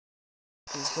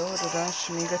epizodu danas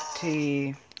ćemo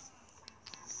igrati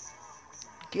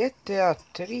GTA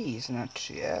 3,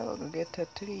 znači, evo ga, GTA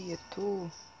 3 je tu.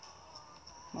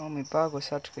 Malo mi bago,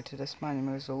 sačekajte da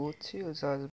smanjim rezoluciju,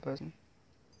 zazbazno.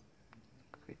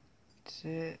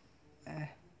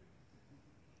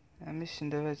 Ja mislim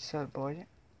da je već sad bolje.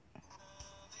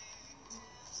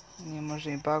 Nije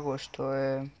možda i bago što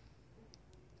je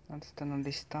nadstana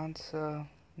distanca,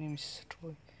 nije mi se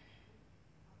čuje.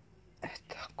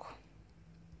 Tako.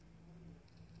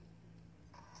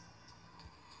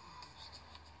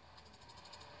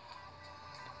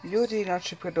 Ljudi,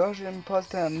 znači, predložujem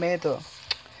pozdravljam Medo.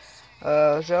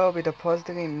 Želeo bi da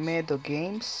pozdravim Medo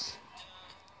Games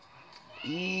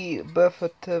i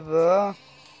BFTV,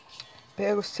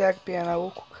 Peru Serbija na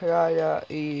Luku Kralja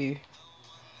i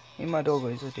ima drugo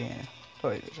izvođenje. To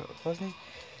je želeo pozdravim.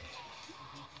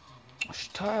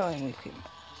 Šta je ovim likim?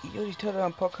 Ljudi, to da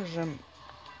vam pokažem,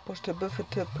 pošto je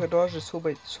BFT predložio,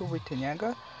 subajte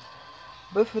njega.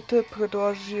 BFT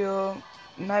predložio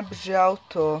najbrže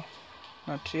auto,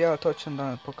 znači evo to ću vam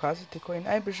da pokazati koji je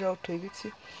najbrže auto u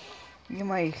igrici.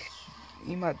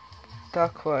 Ima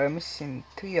takva, mislim,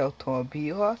 3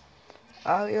 automobila,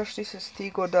 ali još nisam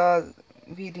stigao da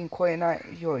vidim koji je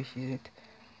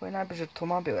najbrži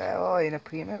automobil. Evo ovaj, na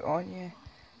primjer, on je,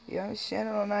 ja mislim,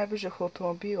 jedan od najbržih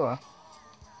automobila.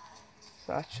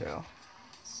 Sad ću, evo.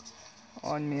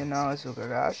 On mi je nalazi u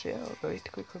garaži, evo ga, vidite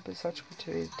koliko bi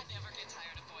sačekajte vidite.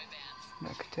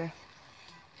 Dakle.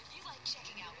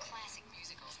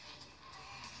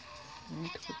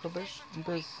 Vidite koliko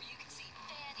brz.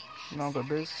 Mnogo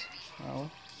brz, evo.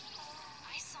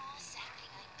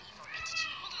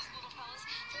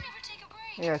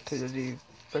 I eto ljudi,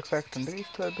 perfektan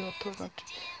drift, to je bilo to, znači.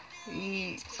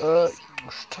 I,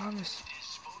 šta mi se...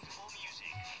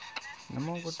 Ne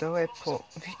mogu da lepo...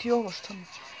 Vidi ovo što mi...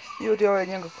 Ljudi, ovo je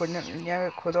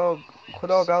njega kod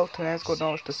ovog auta nezgodno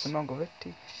ovo što se mnogo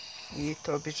vrti. I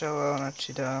to bi želeo,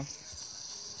 znači da...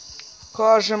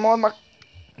 Kažem odmah...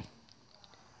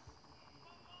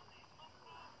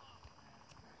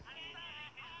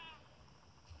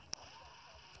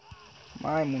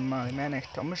 Majmun mali, mene je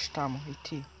htio, mrš tamo, i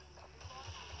ti.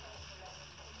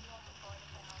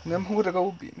 Ne mogu da ga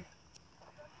ubijem.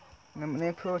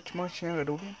 Ne proći, moći njega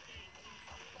da ubijem.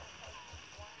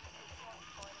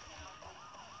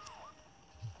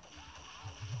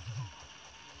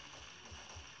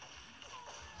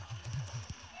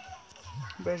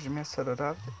 Bežim ja sad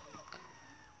odavde.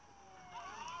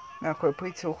 Ako je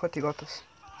policija uhvati, gotov sam.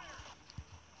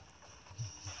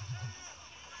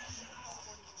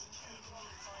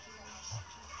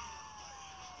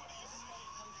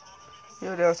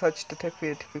 Ljudi, evo sad ćete tek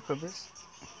vidjeti koliko je brz.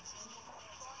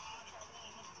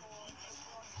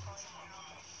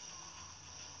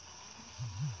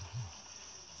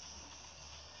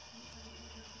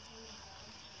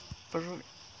 Požuri,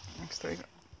 ekstra igra.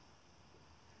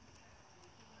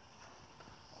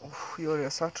 Ljudi, ja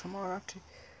sačuvam ovo, znači.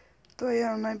 To je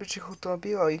jedan od najbržih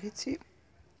automobila u igrici.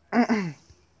 3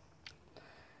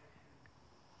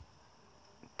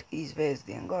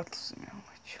 zvezdi, gotov sam ja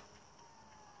umeću.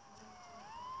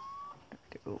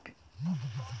 Te ga ubijem.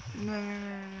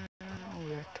 Ne,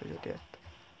 eto ljudi, eto.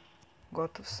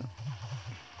 Gotov sam.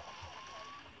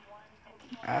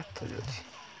 Eto ljudi.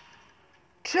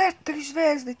 4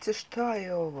 zvezdice, šta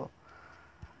je ovo?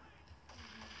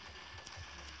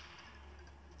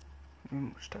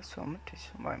 Šta su omrti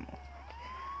su, majmo.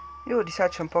 Ljudi,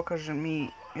 sad ću vam pokažem i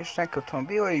još neke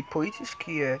automobile i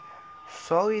politički je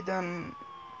solidan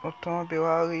automobil,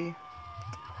 ali...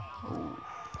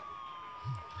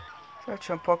 Sad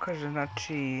ću vam pokažem,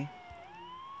 znači...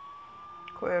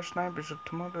 Koji je još najbrži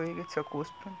automobil igrice ako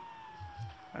uspijem.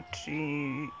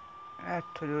 Znači...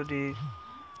 Eto ljudi...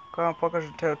 Kada vam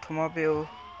pokažem taj automobil...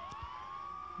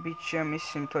 Bit će,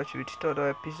 mislim, to će biti to do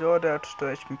epizode, a što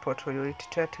već mi počelo ljuditi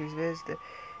 4 zvezde.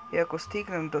 I ako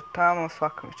stignem do tamo,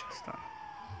 svaka mi će ostane.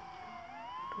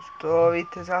 To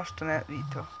vidite, zašto ne, i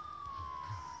to.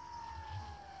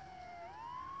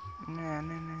 Ne.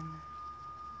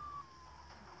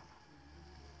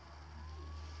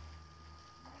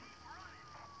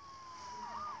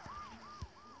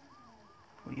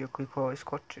 Iako i po ovoj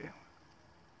skočio.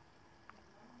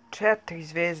 4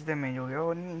 zvezde me juri,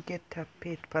 ovo nije GTA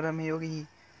 5 pa da me juri.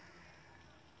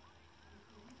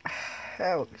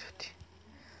 Evo ljudi.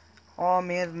 Ovo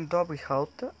mi je jedan dobrih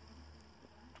auta.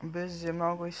 Brz je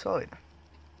mnogo i solidan.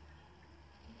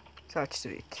 Sad ćete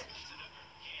vidjeti.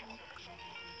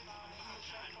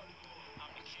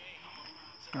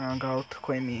 Evo ga auto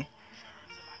koji mi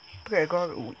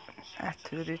pregore. Eto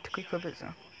vidite koliko je brzo.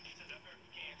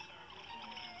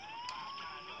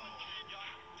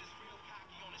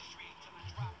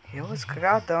 Je ovo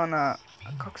zgrada ona,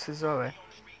 kako se zove?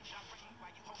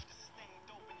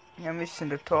 Ja mislim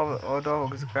da je to od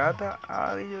ovog zgrada,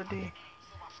 ali ljudi...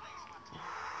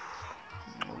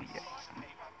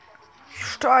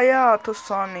 Šta ja, to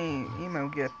su oni, imaju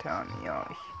GTA,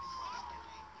 joj.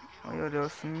 Ljudi, ovo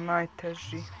su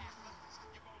najteži.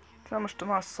 Samo što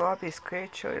malo slabije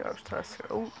skrećao, ja šta se...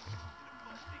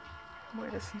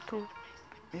 Bolje da sam tu.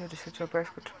 Ljudi, sad ću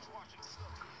preskočiti.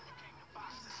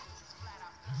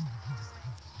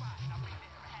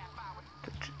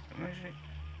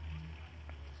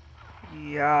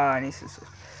 Ja, nisam se...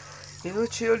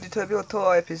 Idući ljudi, to je bilo to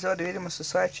o epizodi, vidimo se u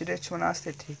sljedeći gdje ćemo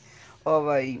nastaviti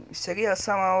serijal,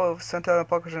 samo ovo sam htio da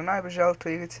pokažem najbliže auto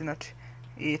igrici, znači,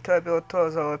 i to je bilo to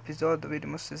za ovu epizodu,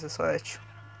 vidimo se za sljedeću.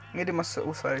 Vidimo se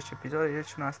u sljedećoj epizodi gdje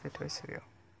ću nastaviti ovaj serijal.